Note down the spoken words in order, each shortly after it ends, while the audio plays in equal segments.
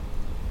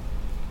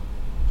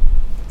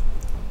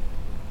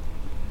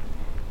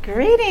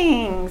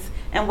Greetings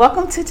and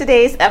welcome to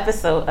today's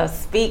episode of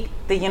Speak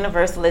the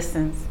Universe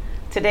Listens.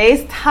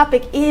 Today's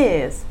topic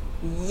is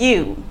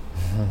you,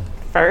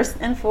 first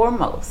and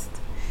foremost.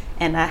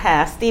 And I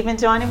have Stephen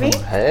joining me.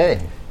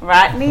 Hey.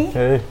 Rodney.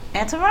 Hey.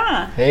 And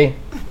Teron. Hey.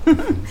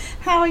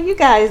 How are you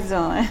guys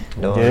doing?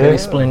 Doing Very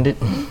splendid.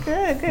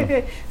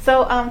 Good.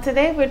 So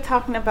today we're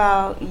talking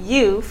about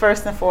you,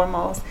 first and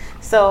foremost.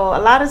 So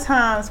a lot of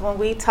times when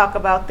we talk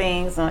about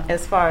things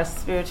as far as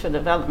spiritual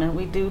development,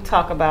 we do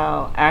talk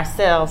about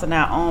ourselves and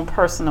our own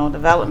personal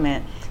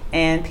development.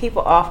 And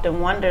people often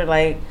wonder,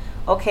 like,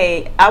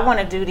 okay, I want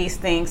to do these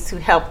things to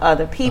help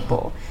other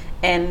people.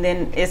 And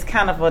then it's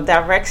kind of a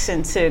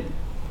direction to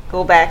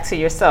go back to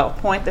yourself,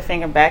 point the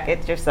finger back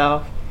at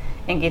yourself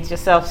and get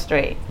yourself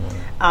straight.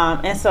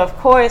 And so, of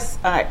course,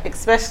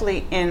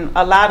 especially in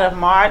a lot of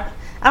I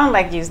don't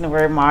like using the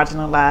word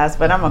marginalized,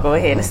 but I'm going to go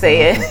ahead and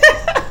say it.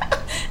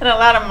 In a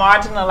lot of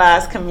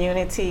marginalized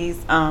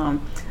communities, a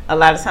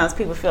lot of times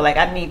people feel like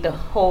I need the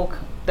whole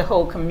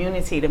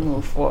community to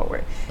move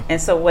forward. And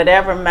so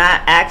whatever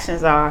my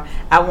actions are,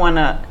 I want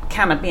to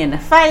kind of be in the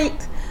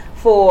fight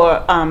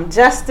for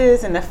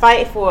justice and the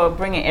fight for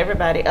bringing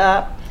everybody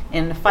up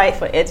and the fight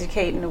for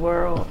educating the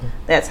world,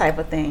 that type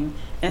of thing.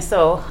 And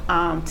so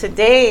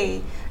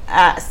today,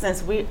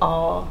 since we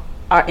all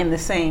are in the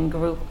same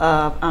group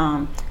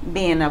of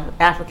being of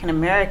African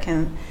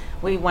American,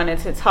 we wanted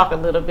to talk a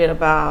little bit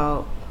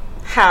about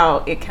how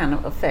it kind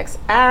of affects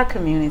our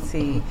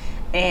community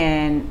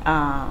and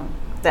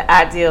the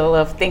ideal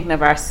of thinking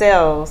of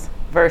ourselves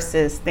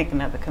versus thinking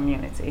of the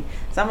community.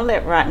 So I'm going to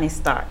let Rodney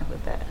start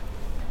with that.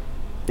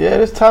 Yeah,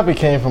 this topic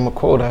came from a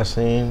quote I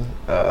seen.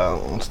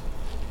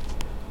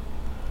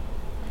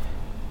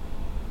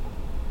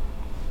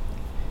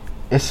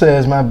 It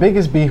says, "My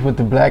biggest beef with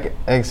the black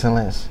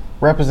excellence,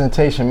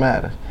 representation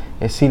matters,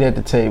 is seat at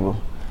the table.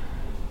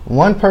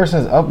 One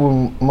person's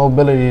upward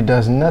mobility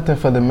does nothing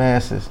for the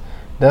masses,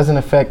 doesn't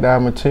affect our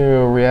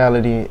material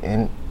reality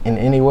in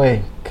any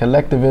way.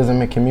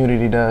 Collectivism and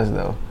community does,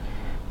 though.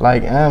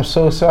 Like, I'm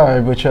so sorry,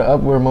 but your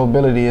upward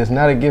mobility is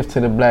not a gift to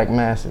the black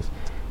masses.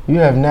 You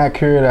have not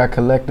cured our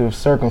collective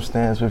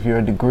circumstance with your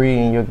degree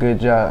and your good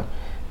job,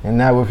 and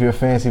not with your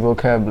fancy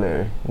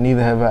vocabulary.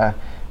 Neither have I.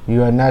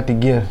 You are not the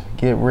gift.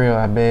 Get real,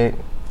 I beg."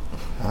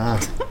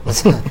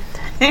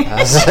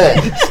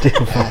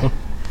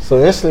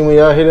 So instantly when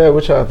y'all hear that,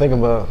 what y'all think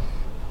about?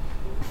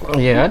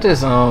 Yeah,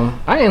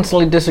 I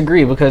instantly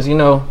disagree because,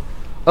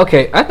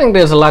 I think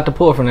there's a lot to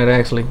pull from that,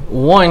 actually.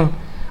 One,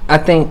 I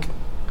think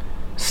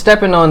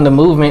stepping on the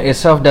movement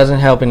itself doesn't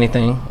help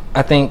anything.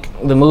 I think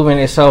the movement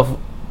itself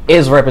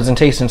is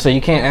representation, so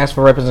you can't ask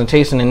for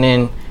representation and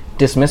then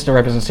dismiss the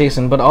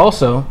representation. But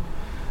also,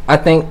 I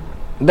think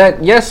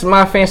that, yes,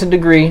 my fancy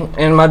degree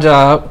and my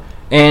job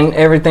and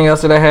everything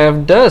else that I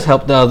have does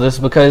help the others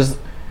because,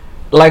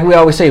 like we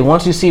always say,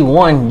 once you see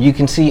one, you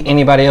can see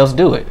anybody else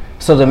do it.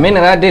 So the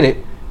minute I did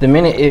it, the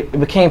minute it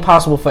became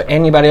possible for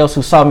anybody else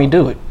who saw me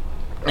do it.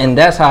 And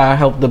that's how I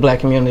help the black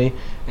community,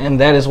 and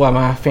that is why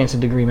my fancy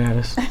degree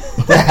matters.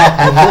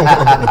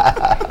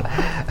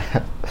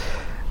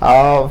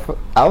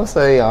 I would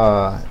say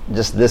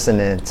just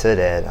listening to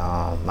that,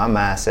 my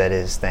mindset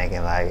is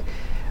thinking like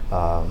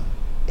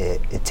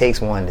it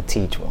takes one to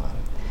teach one.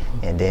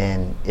 And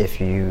then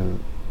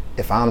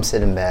if I'm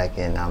sitting back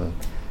and I'm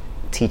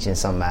teaching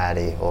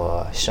somebody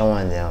or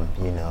showing them,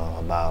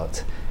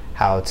 about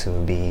how to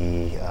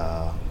be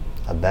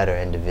a better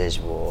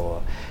individual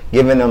or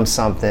giving them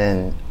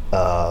something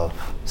of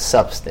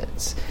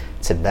substance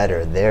to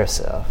better their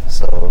self.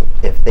 So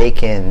if they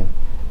can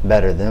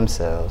better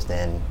themselves,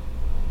 then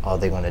all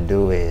they're going to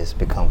do is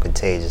become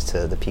contagious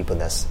to the people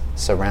that's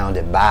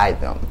surrounded by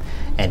them.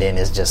 And then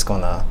it's just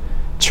going to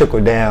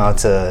trickle down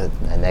to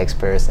the next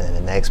person and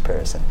the next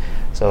person.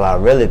 So I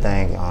really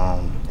think,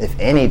 if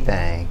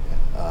anything,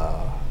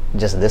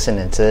 just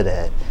listening to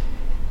that,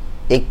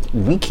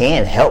 we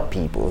can help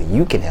people.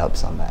 You can help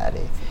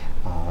somebody.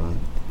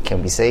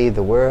 Can we save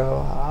the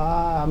world?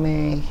 I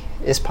mean,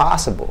 it's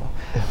possible.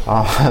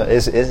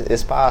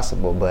 It's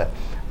possible. But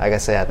like I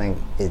said, I think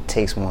it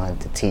takes one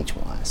to teach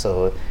one.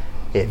 So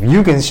if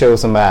you can show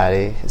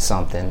somebody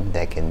something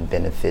that can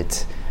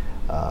benefit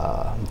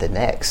the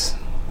next,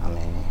 I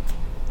mean,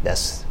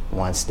 that's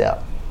one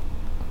step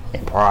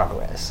in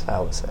progress, I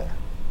would say.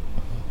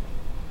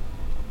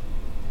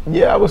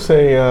 Yeah, I would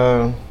say,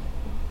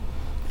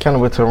 kind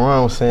of what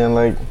Teron was saying,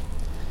 like,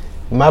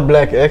 my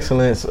black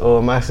excellence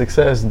or my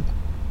success,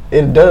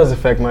 it does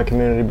affect my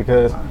community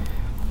because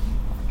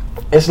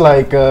it's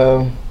like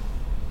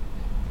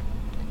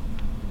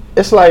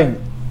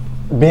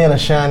being a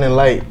shining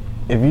light.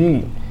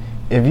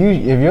 If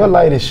your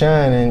light is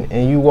shining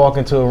and you walk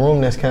into a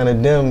room that's kind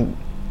of dim,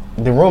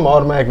 the room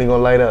automatically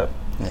gonna light up.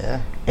 Yeah.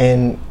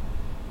 And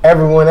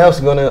everyone else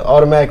is gonna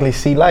automatically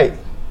see light.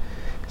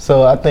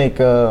 So I think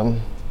your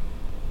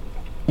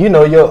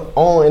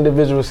own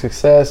individual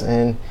success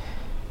and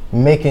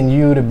making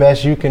you the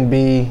best you can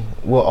be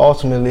will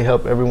ultimately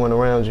help everyone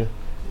around you.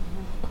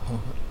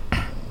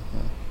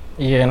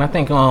 Yeah, and I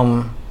think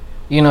when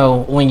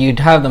you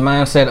have the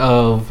mindset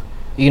of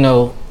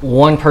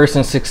one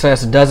person's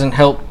success doesn't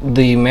help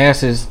the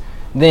masses,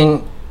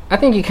 then I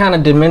think you're kind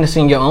of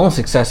diminishing your own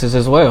successes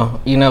as well.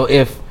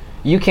 If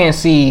you can't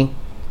see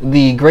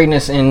the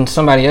greatness in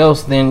somebody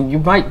else, then you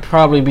might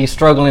probably be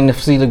struggling to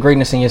see the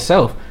greatness in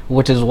yourself,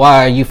 which is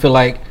why you feel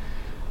like,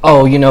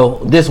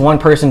 this one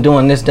person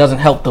doing this doesn't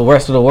help the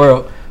rest of the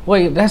world.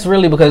 Well, that's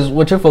really because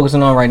what you're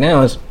focusing on right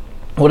now is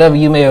whatever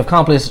you may have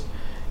accomplished,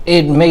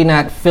 it may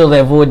not fill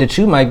that void that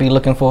you might be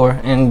looking for,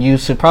 and you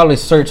should probably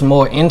search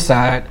more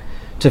inside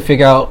to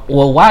figure out,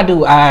 well, why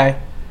do I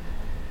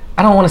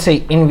don't want to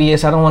say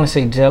envious, I don't want to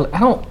say jealous, I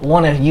don't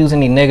want to use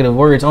any negative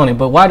words on it,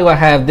 but why do I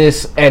have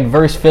this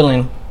adverse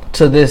feeling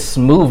to this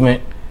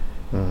movement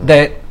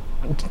that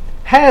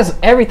has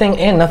everything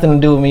and nothing to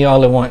do with me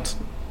all at once?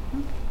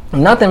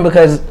 Nothing,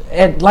 because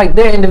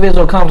their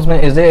individual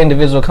accomplishment is their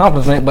individual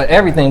accomplishment, but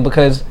everything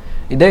because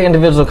their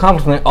individual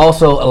accomplishment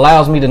also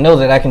allows me to know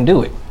that I can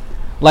do it.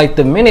 Like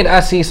the minute I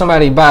see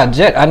somebody buy a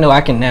jet, I know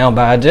I can now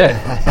buy a jet.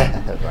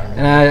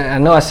 And I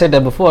know I said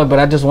that before, but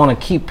I just want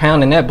to keep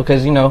pounding that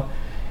because,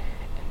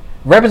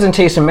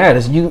 representation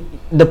matters.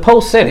 The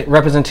post said it,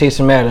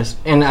 representation matters.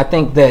 And I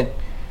think that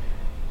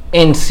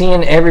in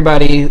seeing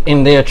everybody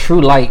in their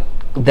true light,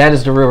 that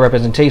is the real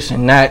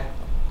representation, not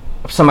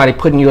somebody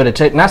putting you at a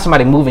table, not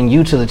somebody moving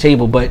you to the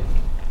table, but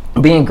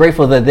being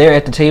grateful that they're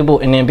at the table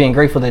and then being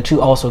grateful that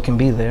you also can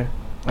be there,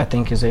 I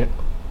think is it.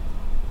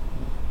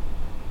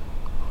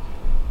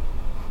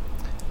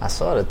 I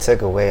sort of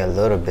took away a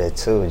little bit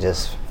too,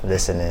 just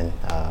listening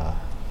to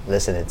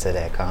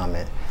that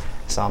comment.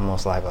 It's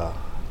almost like a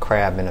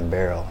crab in a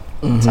barrel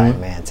type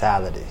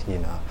mentality,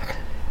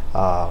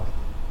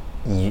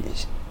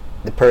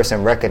 the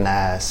person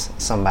recognized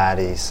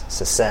somebody's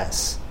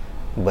success,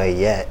 but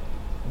yet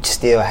you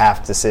still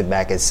have to sit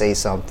back and say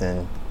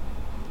something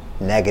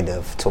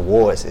negative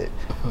towards it,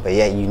 but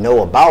yet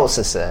about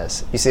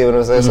success. You see what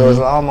I'm saying? So it's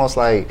almost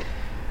like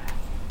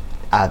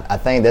I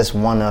think that's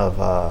one of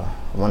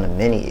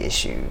many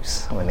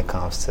issues when it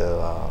comes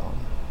to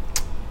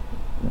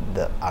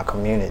our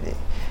community.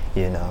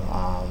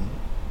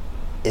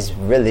 It's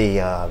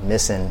really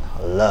missing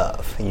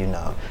love.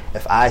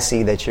 If I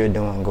see that you're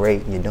doing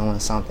great, you're doing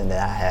something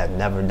that I have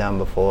never done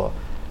before,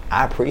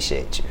 I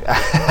appreciate you.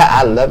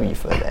 I love you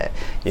for that.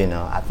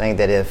 I think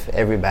that if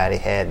everybody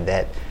had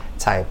that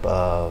type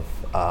of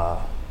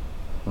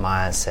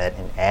mindset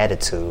and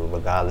attitude,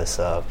 regardless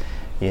of,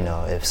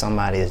 if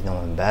somebody is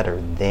doing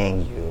better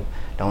than you,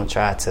 don't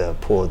try to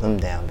pull them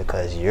down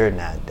because you're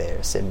not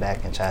there. Sit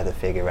back and try to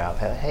figure out,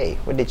 hey,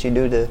 what did you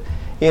do to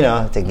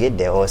get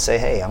there? Or say,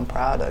 hey, I'm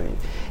proud of you.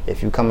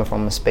 If you're coming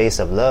from a space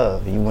of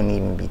love, you wouldn't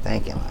even be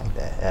thinking like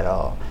that at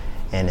all.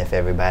 And if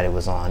everybody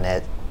was on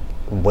that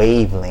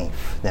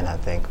wavelength, then I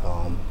think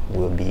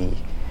we'll be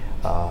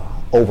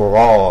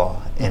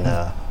overall in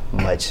a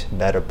much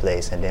better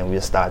place, and then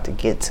we'll start to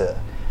get to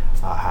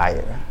our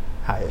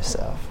higher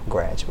self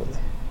gradually.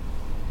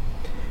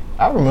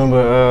 I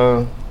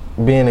remember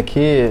being a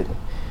kid,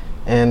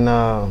 and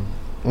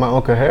my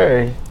Uncle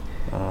Harry,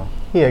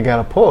 he had got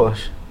a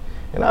Porsche.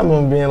 And I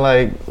remember being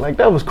like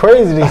that was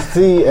crazy to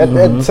see at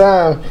that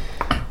time.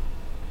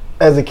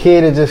 As a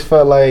kid, it just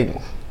felt like,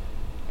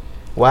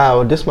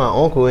 wow, this my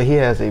uncle and he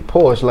has a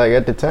Porsche. Like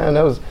at the time,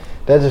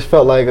 that just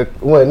felt like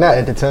well, not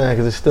at the time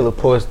because it's still a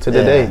Porsche to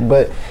the day,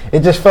 but it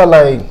just felt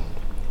like,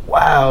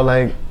 wow,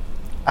 like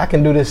I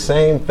can do this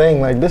same thing.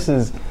 Like this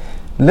is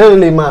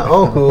literally my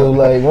uncle,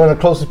 like one of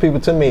the closest people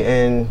to me,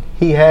 and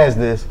he has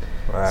this.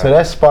 Right. So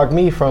that sparked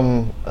me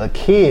from a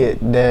kid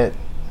that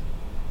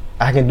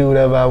I can do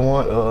whatever I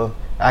want, or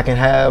I can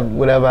have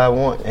whatever I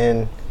want,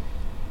 and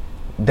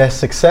that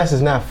success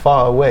is not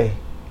far away.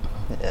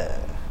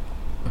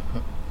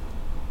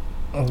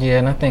 Yeah,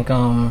 and I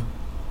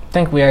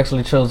think we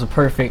actually chose the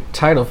perfect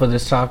title for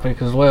this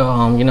topic as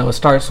well. It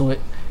starts with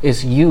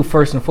it's you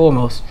first and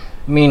foremost,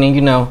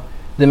 meaning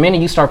the minute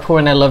you start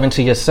pouring that love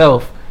into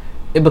yourself,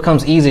 it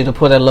becomes easy to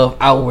pour that love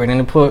outward,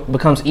 and it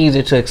becomes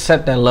easier to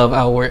accept that love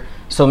outward.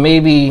 So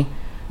maybe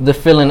the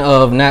feeling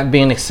of not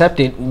being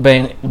accepted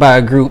by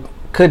a group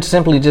could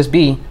simply just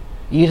be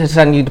you just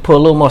need to put a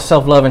little more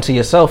self-love into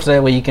yourself so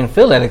that way you can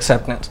feel that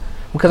acceptance.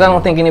 Because I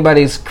don't think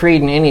anybody's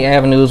creating any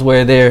avenues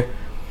where they're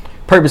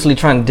purposely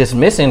trying to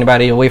dismiss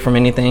anybody away from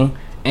anything,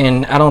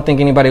 and I don't think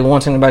anybody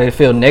wants anybody to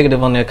feel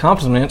negative on their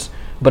accomplishments,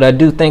 but I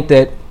do think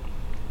that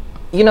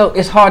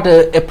it's hard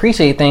to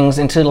appreciate things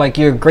until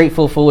you're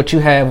grateful for what you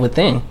have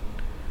within,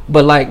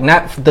 but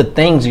not for the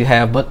things you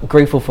have, but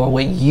grateful for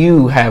what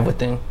you have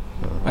within.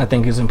 I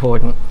think is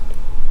important.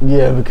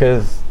 Yeah,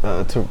 because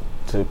to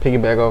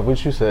piggyback off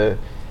what you said,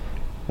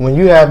 when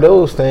you have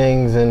those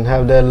things and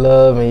have that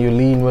love and you're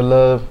leading with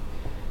love,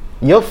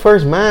 your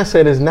first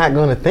mindset is not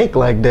going to think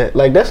like that.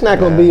 Like that's not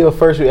going to be your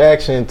first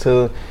reaction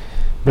to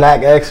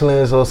black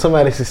excellence or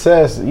somebody's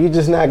success. You're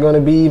just not going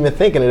to be even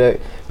thinking of that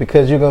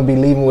because you're going to be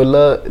leading with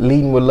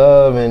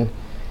love, and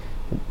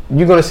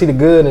you're going to see the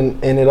good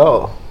in it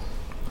all.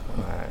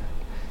 Right.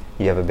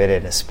 You ever been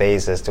in a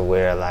space as to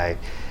where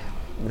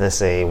let's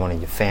say one of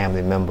your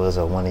family members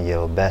or one of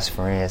your best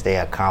friends, they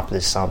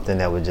accomplished something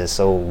that was just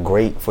so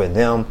great for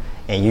them,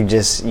 and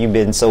you've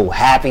been so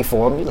happy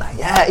for them. You're like,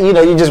 yeah,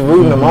 you're just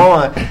rooting them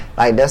on.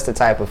 Like, that's the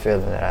type of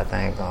feeling that I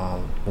think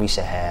we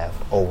should have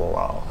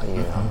overall.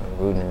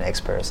 Rooting the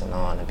next person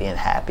on and being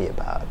happy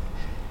about it.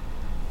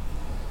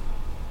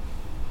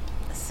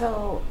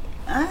 So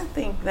I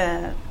think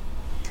that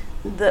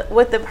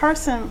what the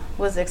person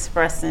was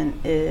expressing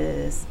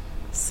is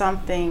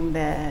something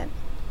that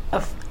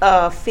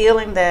a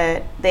feeling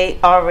that they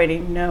already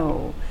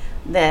know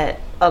that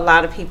a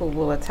lot of people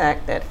will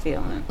attack that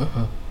feeling.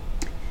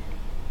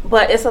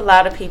 But it's a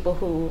lot of people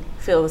who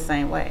feel the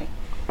same way.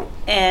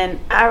 And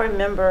I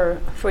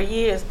remember for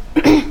years,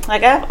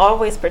 like I've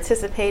always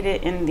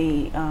participated in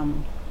the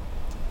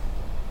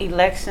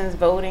elections,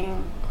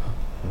 voting,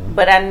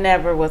 but I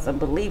never was a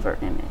believer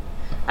in it.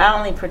 I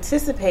only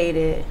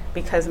participated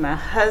because my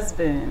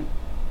husband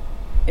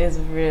is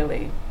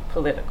really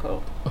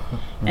political.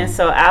 And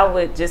so I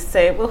would just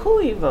say, well, who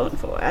are you voting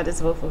for? I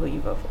just vote for who you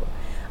vote for.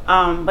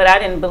 But I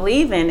didn't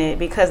believe in it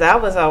because I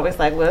was always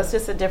like, well, it's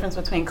just a difference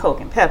between Coke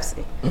and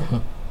Pepsi.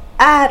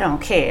 I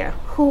don't care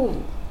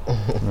who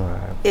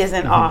is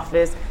in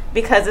office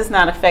because it's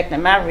not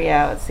affecting my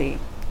reality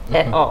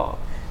at all.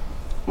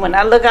 When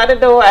I look out the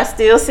door, I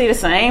still see the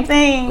same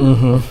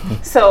thing.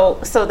 So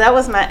that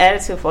was my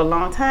attitude for a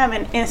long time,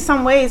 and in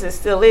some ways it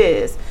still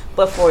is,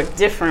 but for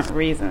different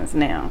reasons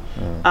now.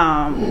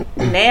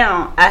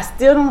 Now I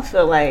still don't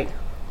feel like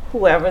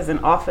whoever's in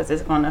office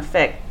is going to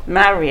affect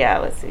my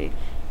reality.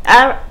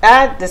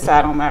 I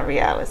decide on my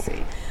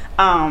reality.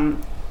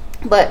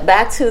 But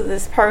back to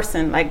this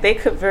person, like they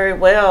could very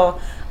well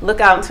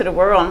look out into the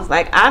world and it's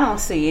like, I don't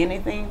see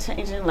anything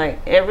changing. Like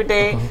every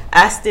day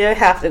I still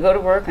have to go to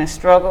work and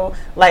struggle.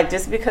 Like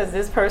just because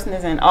this person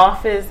is in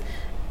office,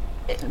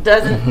 it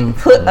doesn't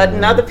put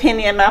another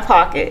penny in my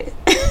pocket,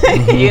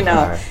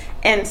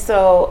 And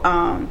so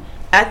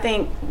I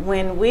think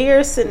when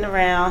we're sitting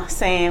around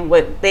saying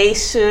what they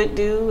should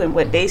do and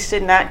what they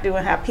should not do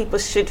and how people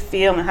should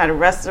feel and how the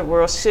rest of the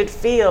world should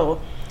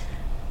feel,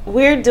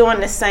 we're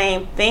doing the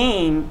same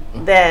thing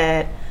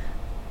that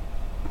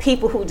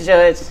people who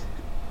judge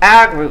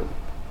our group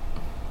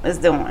is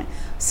doing.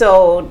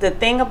 So the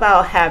thing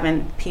about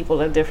having people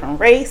of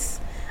different race,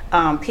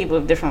 people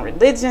of different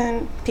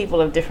religion, people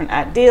of different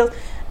ideals,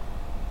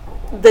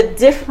 the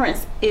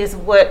difference is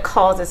what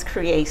causes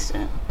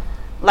creation.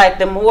 Like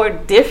the more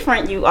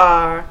different you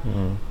are,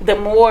 the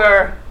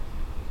more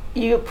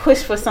you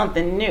push for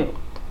something new.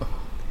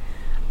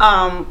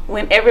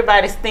 When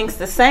everybody thinks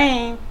the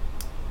same,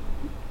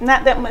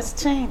 not that much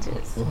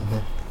changes.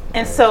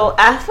 And so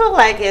I feel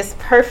like it's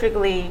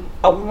perfectly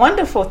a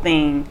wonderful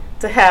thing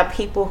to have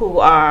people who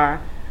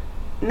are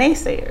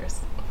naysayers,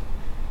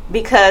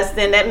 because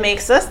then that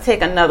makes us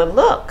take another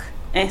look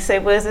and say,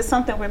 well, is there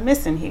something we're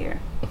missing here?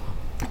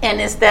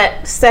 And it's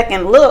that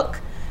second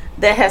look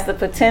that has the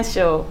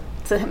potential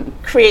to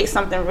create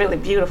something really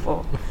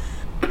beautiful.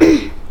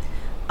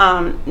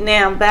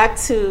 Now back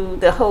to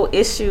the whole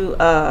issue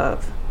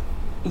of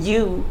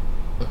you.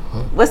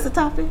 What's the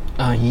topic?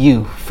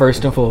 You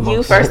first and foremost.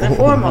 You first and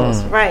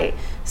foremost, right.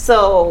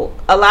 So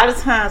a lot of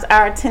times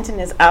our attention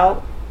is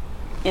out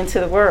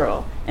into the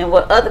world and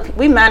what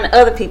we mind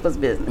other people's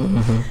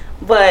business.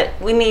 But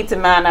we need to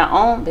mind our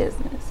own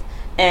business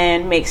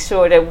and make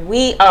sure that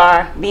we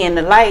are being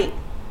the light,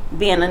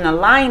 being in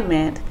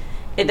alignment.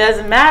 It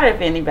doesn't matter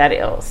if anybody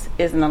else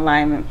is in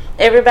alignment.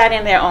 Everybody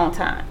in their own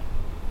time.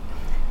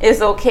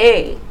 It's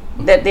okay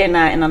that they're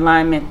not in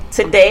alignment.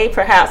 Today,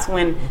 perhaps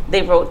when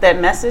they wrote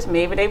that message,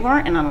 maybe they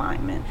weren't in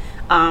alignment.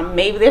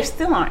 Maybe they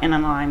still aren't in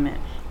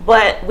alignment.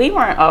 But we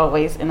weren't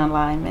always in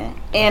alignment.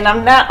 And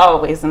I'm not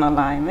always in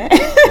alignment.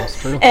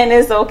 That's true. And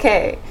it's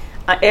okay.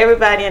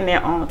 Everybody in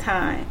their own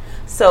time.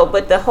 So,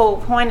 but the whole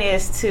point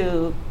is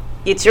to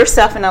get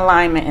yourself in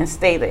alignment and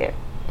stay there.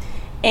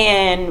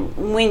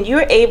 And when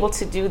you're able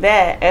to do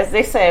that, as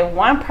they say,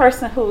 one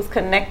person who's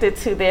connected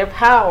to their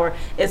power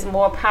is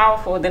more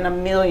powerful than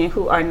 1 million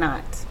who are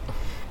not.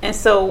 And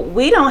so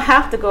we don't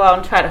have to go out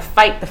and try to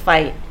fight the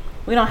fight.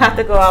 We don't have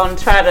to go out and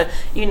try to,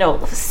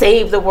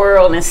 save the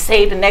world and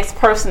save the next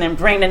person and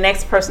bring the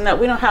next person up.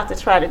 We don't have to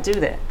try to do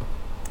that.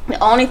 The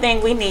only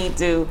thing we need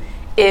to do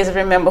is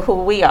remember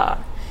who we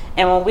are.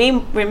 And when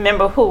we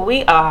remember who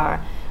we are,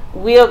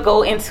 we'll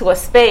go into a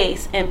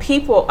space and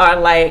people are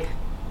like,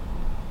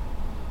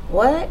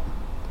 what?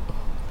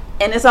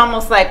 And it's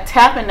almost like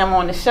tapping them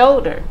on the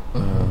shoulder.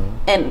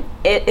 And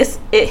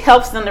it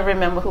helps them to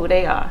remember who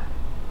they are.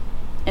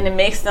 And it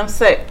makes them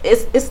say,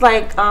 it's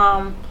like,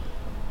 I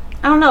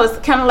don't know, it's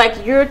kind of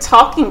like you're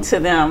talking to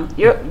them.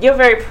 Your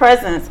very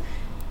presence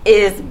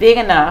is big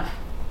enough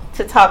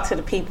to talk to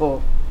the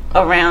people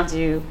around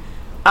you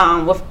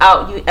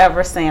without you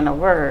ever saying a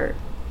word.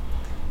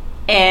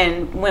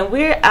 And when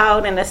we're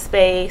out in a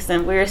space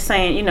and we're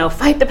saying,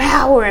 fight the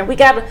power and we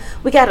gotta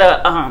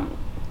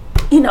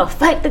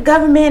fight the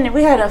government and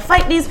we gotta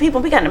fight these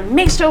people, we gotta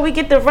make sure we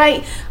get the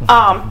right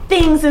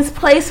things in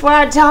place for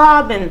our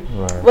job and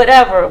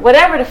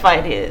whatever the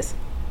fight is.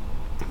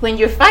 When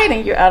you're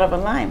fighting, you're out of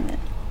alignment.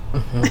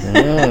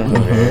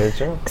 Very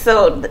true.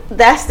 So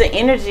that's the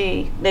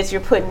energy that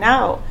you're putting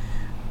out.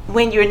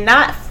 when you're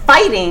not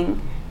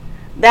fighting,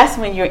 that's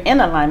when you're in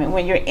alignment.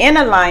 When you're in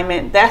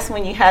alignment, that's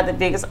when you have the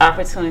biggest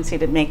opportunity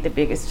to make the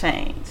biggest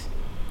change.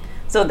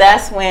 So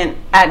that's when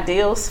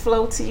ideals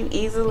flow to you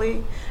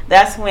easily.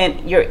 That's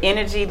when your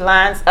energy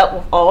lines up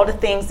with all the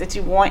things that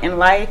you want in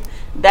life.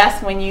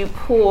 That's when you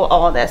pull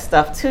all that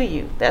stuff to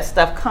you. That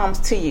stuff comes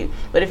to you.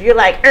 But if you're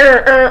like,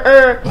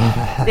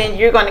 then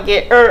you're going to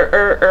get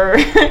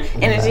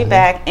energy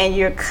back, and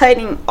you're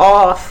cutting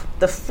off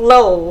the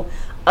flow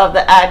of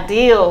the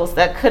ideals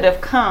that could have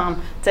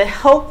come to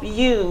help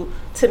you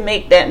to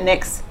make that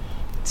next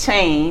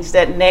change,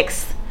 that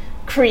next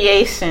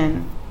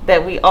creation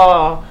that we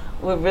all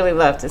would really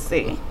love to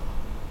see.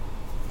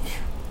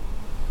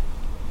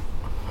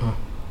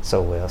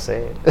 So well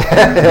said.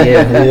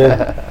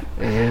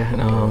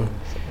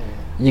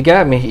 You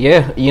got me.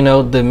 Yeah, you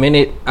know, the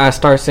minute I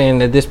start saying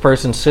that this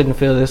person shouldn't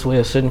feel this way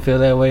or shouldn't feel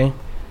that way,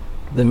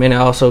 the minute I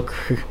also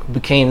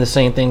became the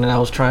same thing that I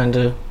was trying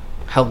to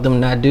help them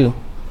not do.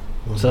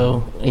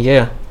 So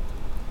yeah,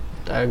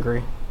 I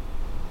agree.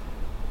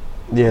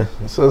 Yeah,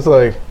 so it's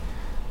like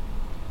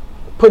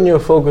putting your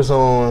focus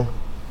on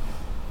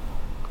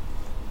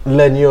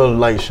letting your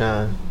light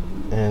shine,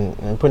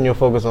 and putting your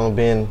focus on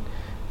being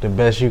the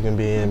best you can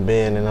be and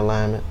being in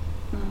alignment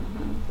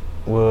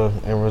will,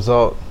 in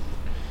result,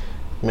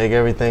 make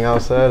everything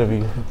outside of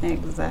you.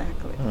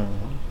 Exactly.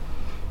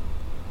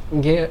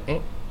 Yeah,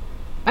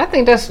 I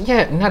think that's,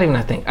 not even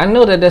I think. I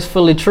know that that's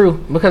fully true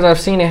because I've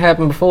seen it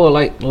happen before,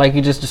 like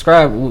you just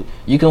described.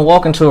 You can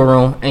walk into a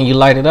room and you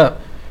light it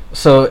up.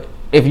 So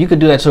if you could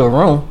do that to a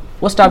room,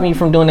 what's stopping you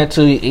from doing that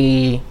to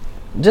a,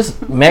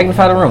 just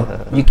magnify the room.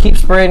 You keep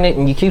spreading it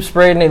and you keep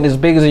spreading it as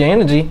big as your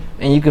energy,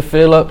 and you can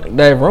fill up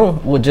that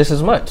room with just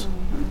as much.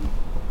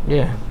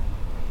 Yeah.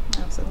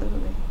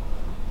 Absolutely.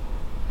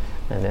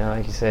 And then,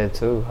 like you said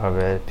too, I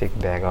read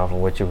piggyback off of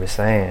what you were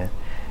saying.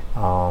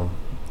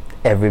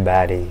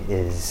 Everybody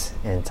is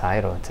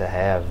entitled to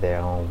have their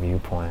own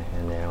viewpoint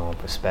and their own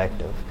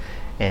perspective,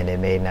 and it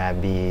may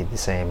not be the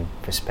same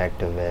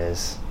perspective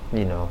as,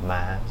 you know,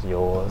 mine,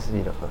 yours,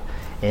 you know,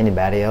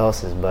 anybody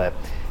else's, but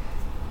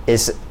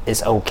it's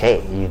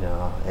okay, you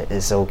know.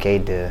 It's okay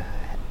to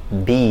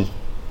be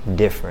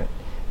different,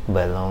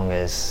 but as long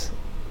as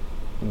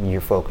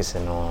you're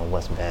focusing on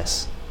what's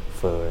best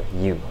for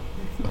you.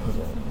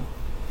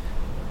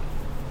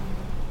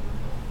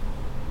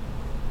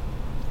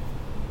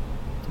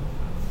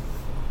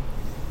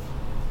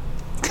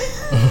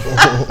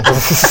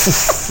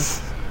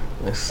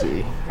 Let's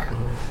see.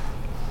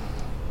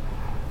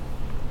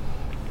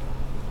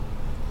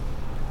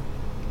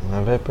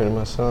 I've pretty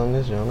much on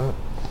this, y'all not?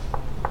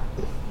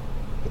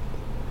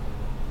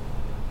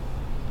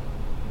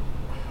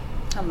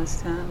 How much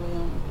time we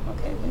on?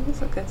 Okay, maybe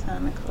it's a good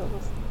time to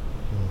close.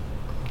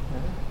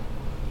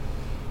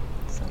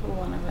 So who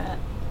wanna wrap?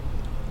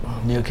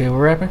 You okay with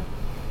rapping?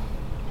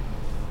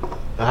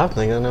 I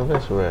think I know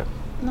this rap.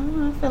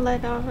 No, I feel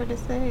like I already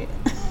said it.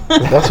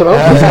 That's what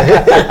I'm saying.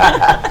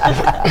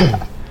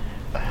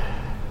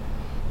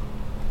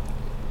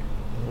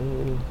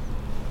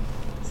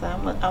 So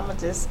I'm gonna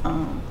just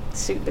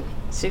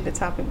shoot the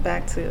topic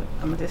back to.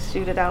 I'm gonna just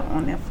shoot it out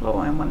on that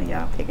floor, and one of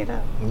y'all pick it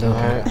up.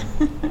 Okay.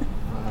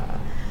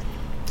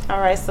 All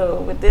right. So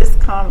with this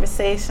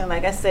conversation,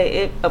 like I say,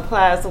 it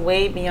applies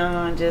way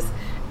beyond just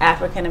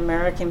African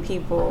American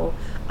people.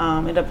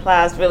 It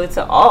applies really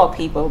to all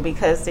people,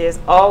 because there's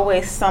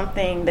always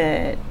something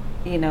that,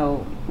 you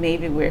know,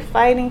 maybe we're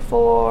fighting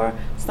for,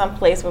 some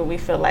place where we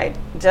feel like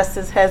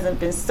justice hasn't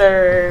been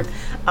served,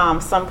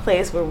 some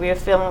place where we're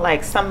feeling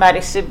like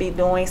somebody should be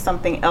doing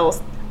something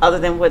else other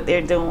than what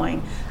they're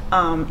doing.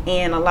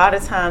 And a lot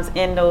of times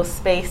in those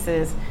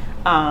spaces,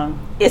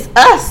 it's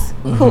us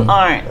who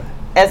aren't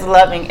as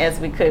loving as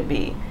we could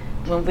be,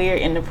 when we're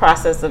in the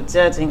process of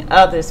judging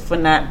others for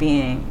not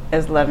being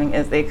as loving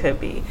as they could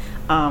be.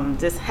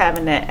 Just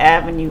having that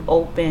avenue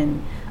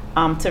open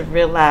to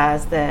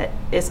realize that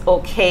it's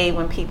okay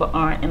when people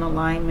aren't in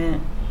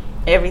alignment,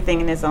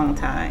 everything in its own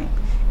time,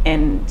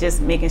 and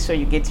just making sure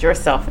you get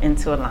yourself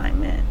into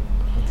alignment.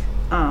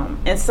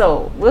 And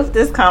so with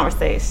this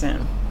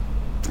conversation,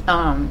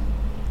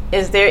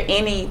 is there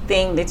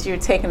anything that you're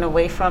taking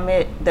away from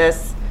it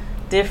that's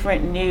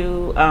different,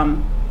 new,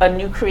 a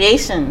new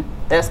creation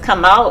that's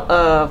come out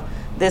of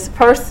this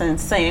person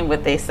saying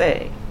what they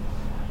say?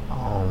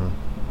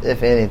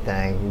 If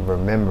anything,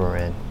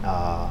 remembering,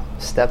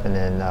 stepping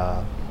in,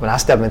 when I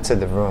step into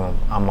the room,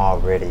 I'm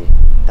already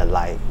the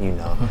light, you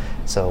know.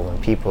 So when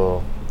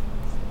people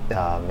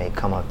may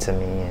come up to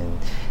me and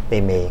they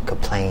may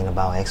complain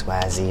about X,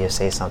 Y, Z, or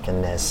say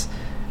something that's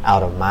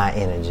out of my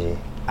energy,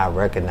 I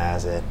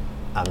recognize that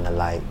I'm the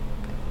light.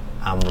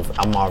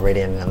 I'm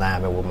already in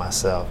alignment with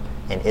myself,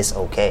 and it's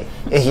okay.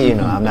 You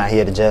know, I'm not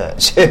here to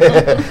judge.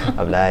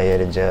 I'm not here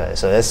to judge.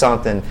 So it's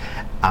something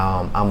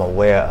I'm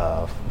aware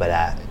of, but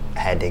I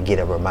had to get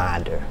a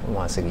reminder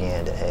once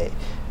again that, hey,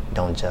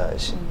 don't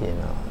judge. You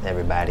know,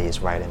 everybody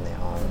is right in their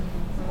own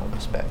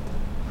perspective.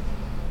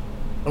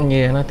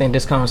 Yeah, and I think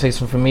this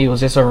conversation for me was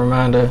just a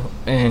reminder,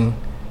 and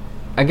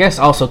I guess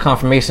also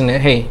confirmation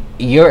that, hey,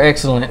 your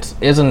excellence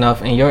is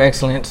enough, and your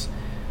excellence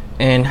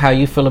and how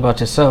you feel about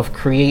yourself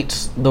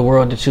creates the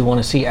world that you want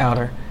to see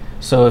outer.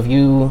 So if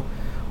you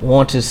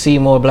want to see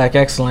more black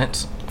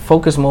excellence,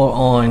 focus more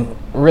on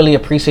really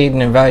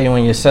appreciating and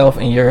valuing yourself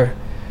and your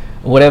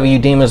whatever you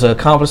deem as an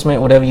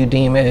accomplishment, whatever you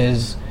deem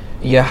as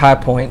your high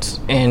points,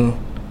 and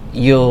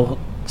you'll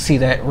see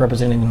that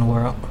represented in the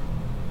world.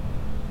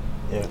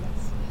 Yeah.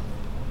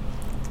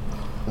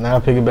 Now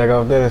I'll piggyback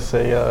off that and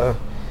say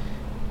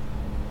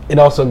it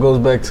also goes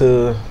back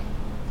to,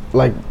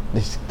 like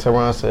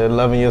Teron said,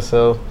 loving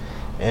yourself.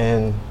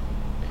 And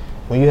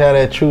when you have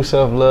that true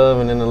self-love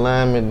and in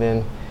alignment,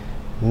 then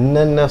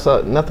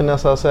nothing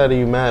else outside of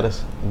you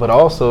matters. But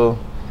also,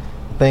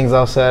 things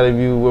outside of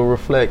you will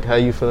reflect how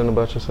you feeling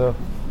about yourself.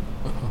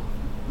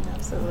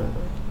 Absolutely.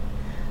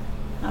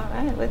 All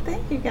right. Well,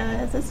 thank you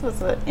guys. This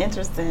was an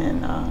interesting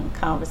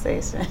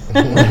conversation.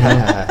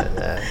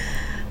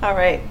 All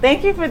right.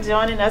 Thank you for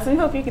joining us. We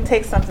hope you can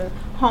take something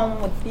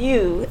home with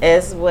you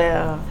as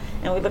well.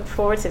 And we look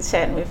forward to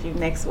chatting with you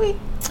next week.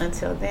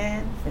 Until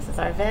then, this is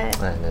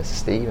Arvat. And this is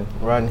Steven.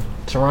 Rodney.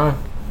 Teron.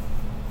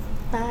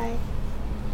 Bye.